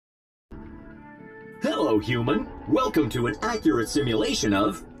Hello, human. Welcome to an accurate simulation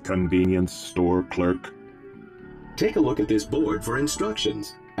of Convenience store clerk. Take a look at this board for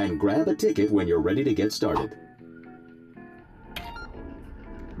instructions and grab a ticket when you're ready to get started.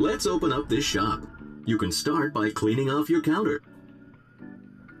 Let's open up this shop. You can start by cleaning off your counter.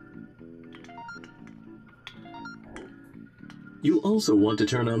 You'll also want to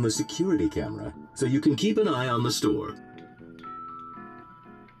turn on the security camera so you can keep an eye on the store.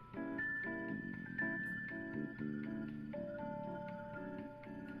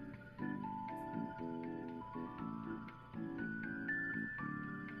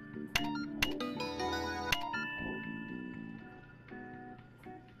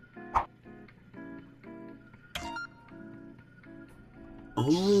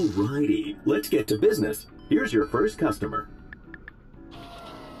 Alrighty, let's get to business. Here's your first customer.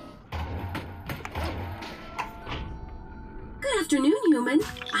 Good afternoon, human.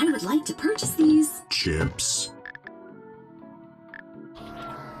 I would like to purchase these. Chips.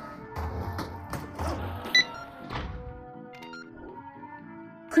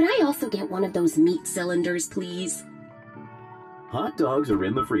 Could I also get one of those meat cylinders, please? Hot dogs are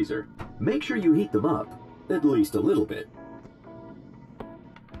in the freezer. Make sure you heat them up, at least a little bit.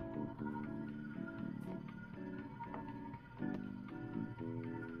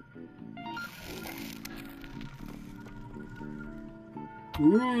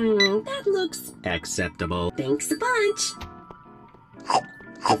 That looks Acceptable. Thanks a bunch.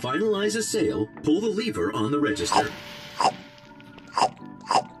 To finalize a sale, pull the lever on the register.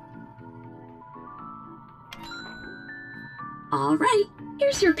 All right,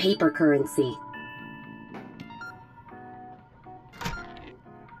 here's your paper currency.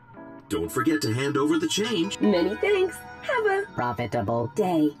 Don't forget to hand over the change. Many thanks. Have a profitable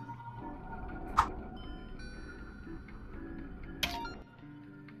day.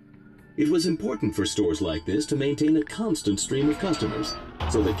 It was important for stores like this to maintain a constant stream of customers,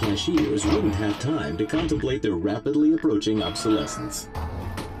 so that cashiers wouldn't have time to contemplate their rapidly approaching obsolescence.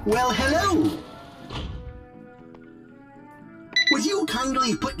 Well, hello! Would you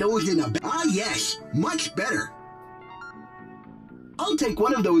kindly put those in a bag? Ah, yes, much better. I'll take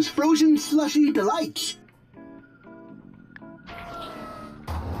one of those frozen slushy delights.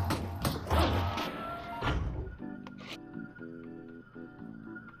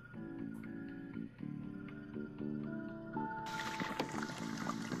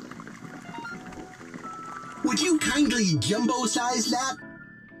 Would you kindly jumbo-size that?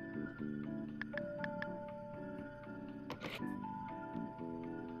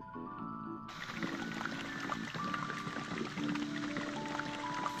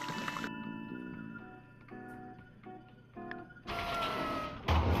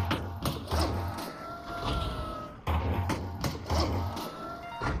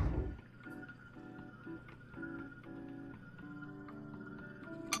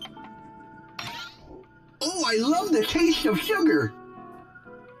 Oh, I love the taste of sugar.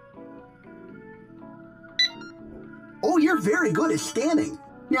 Oh, you're very good at standing.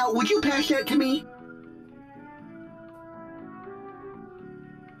 Now, would you pass that to me?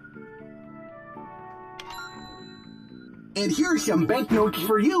 And here's some banknotes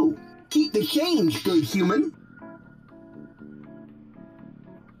for you. Keep the change, good human.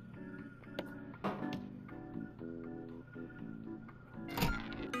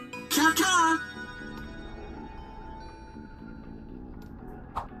 Ta-ta!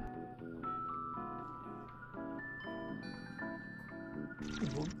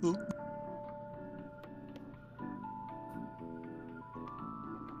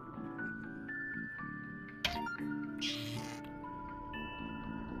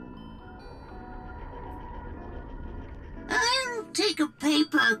 I'll take a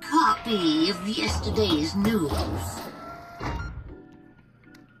paper copy of yesterday's news.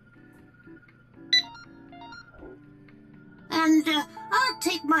 And I'll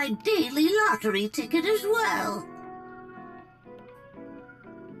take my daily lottery ticket as well.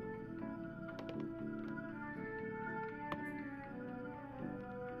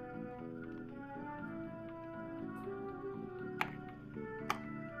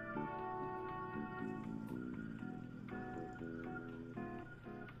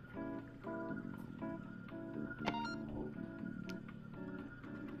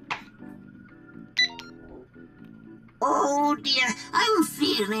 Oh dear, I'm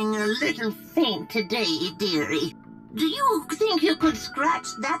feeling a little faint today, dearie. Do you think you could scratch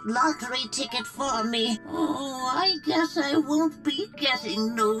that lottery ticket for me? Oh, I guess I won't be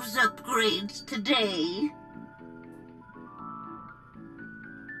getting those upgrades today.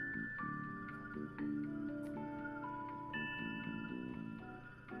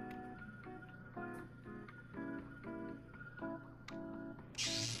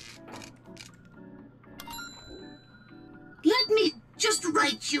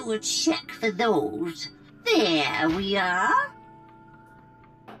 write you a check for those. There we are.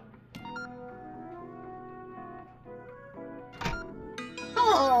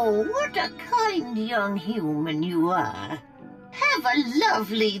 Oh, what a kind young human you are. Have a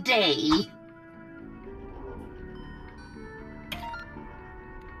lovely day.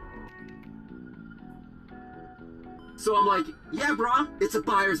 So I'm like, yeah, brah, it's a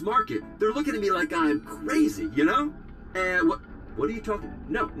buyer's market. They're looking at me like I'm crazy, you know? And what are you talking?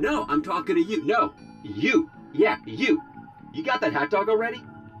 No, I'm talking to you. No, you. Yeah, you. You got that hot dog already?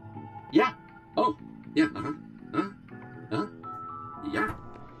 Yeah. Oh, yeah, yeah.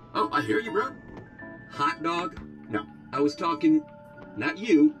 Oh, I hear you, bro. Hot dog? No, I was talking, not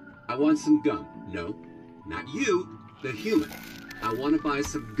you. I want some gum. No, not you, the human. I want to buy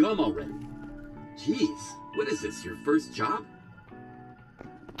some gum already. Jeez, what is this, your first job?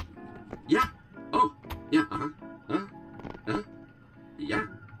 Yeah. Oh, yeah, yeah.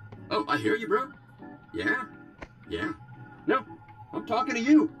 Oh, I hear you, bro. Yeah. No, I'm talking to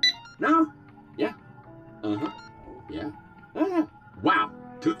you. No. Yeah. Yeah. Wow,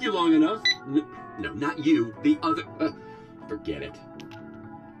 took you long enough. No, not you, the other. Forget it.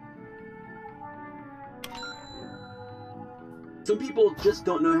 Some people just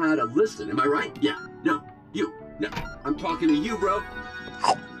don't know how to listen, am I right? Yeah, no, you. No, I'm talking to you, bro.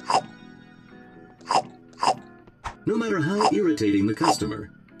 No matter how irritating the customer,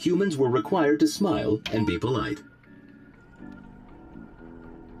 humans were required to smile and be polite.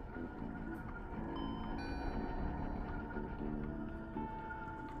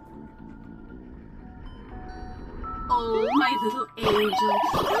 Oh, my little angel.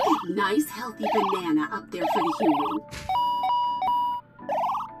 Look at nice, healthy banana up there for the human.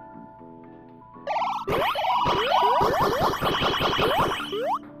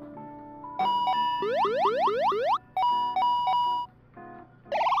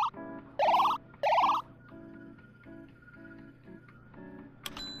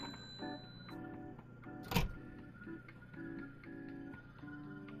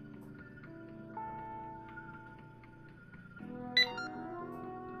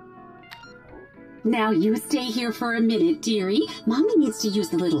 Now you stay here for a minute, dearie. Mommy needs to use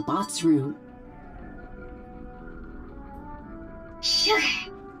the little bot's room. Sugar!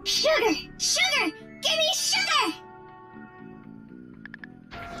 Sugar! Sugar! Give me sugar!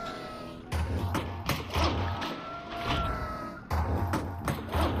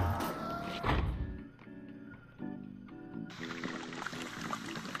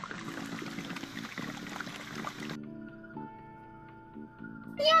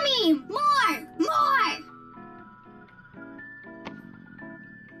 Yummy! More! More!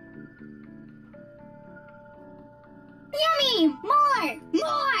 Yummy! More!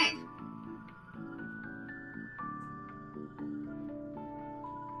 More!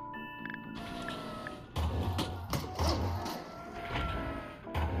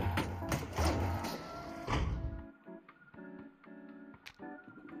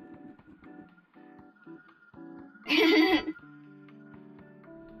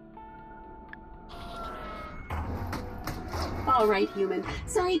 All right, human.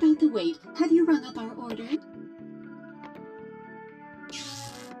 Sorry about the wait. Have you rung up our order?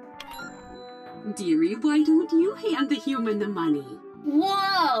 Dearie, why don't you hand the human the money?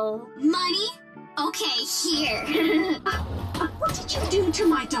 Whoa! Money? Okay, here. What did you do to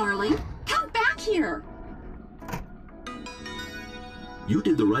my darling? Come back here. You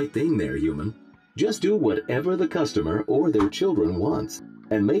did the right thing there, human. Just do whatever the customer or their children wants,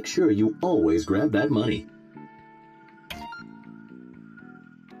 and make sure you always grab that money.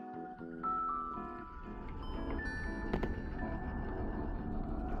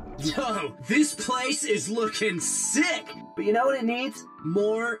 Yo, this place is looking sick! But you know what it needs?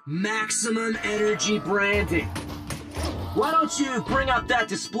 More maximum energy branding. Why don't you bring up that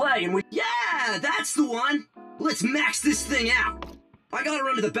display and we... Yeah, that's the one! Let's max this thing out! I gotta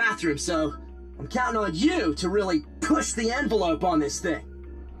run to the bathroom, so I'm counting on you to really push the envelope on this thing.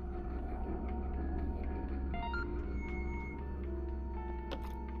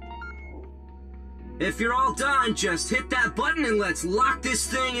 If you're all done, just hit that button and let's lock this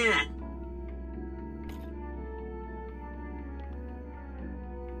thing in.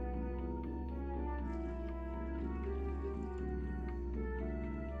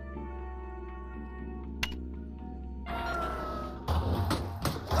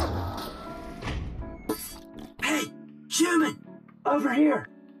 Hey, human! Over here!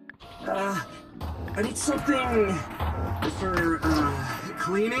 I need something for,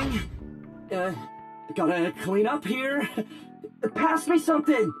 cleaning. Gotta clean up here. Pass me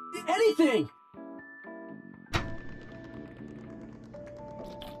something! Anything!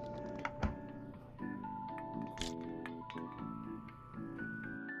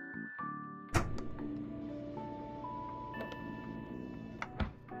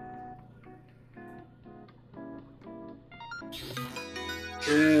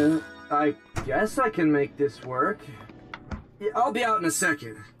 I guess I can make this work. Yeah, I'll be out in a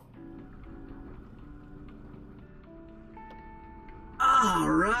second.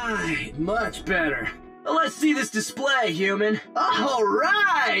 Alright, much better. Let's see this display, human.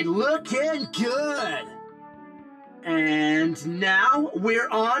 Alright, looking good. And now we're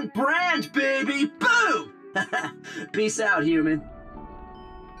on brand, baby! Boom! Peace out, human.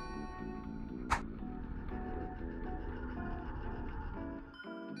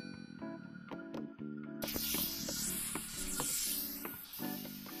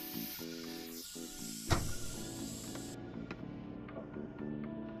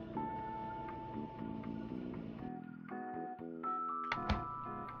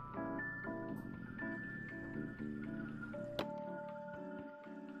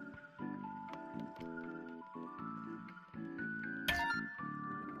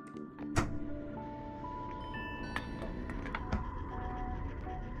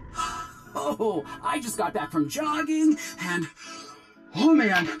 Oh, I just got back from jogging, and... Oh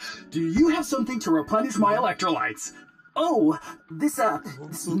man, do you have something to replenish my electrolytes? Oh, this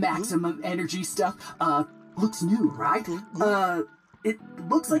maximum energy stuff, looks new, right? It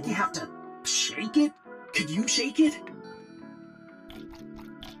looks like you have to shake it. Could you shake it?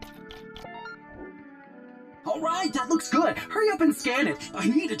 Alright, that looks good. Hurry up and scan it. I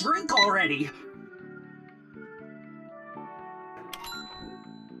need a drink already.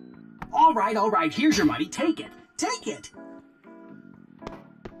 Alright, here's your money. Take it. Take it.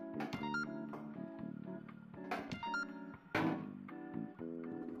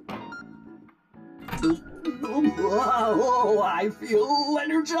 Oh, I feel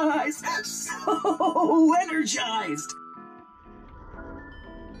energized. So energized.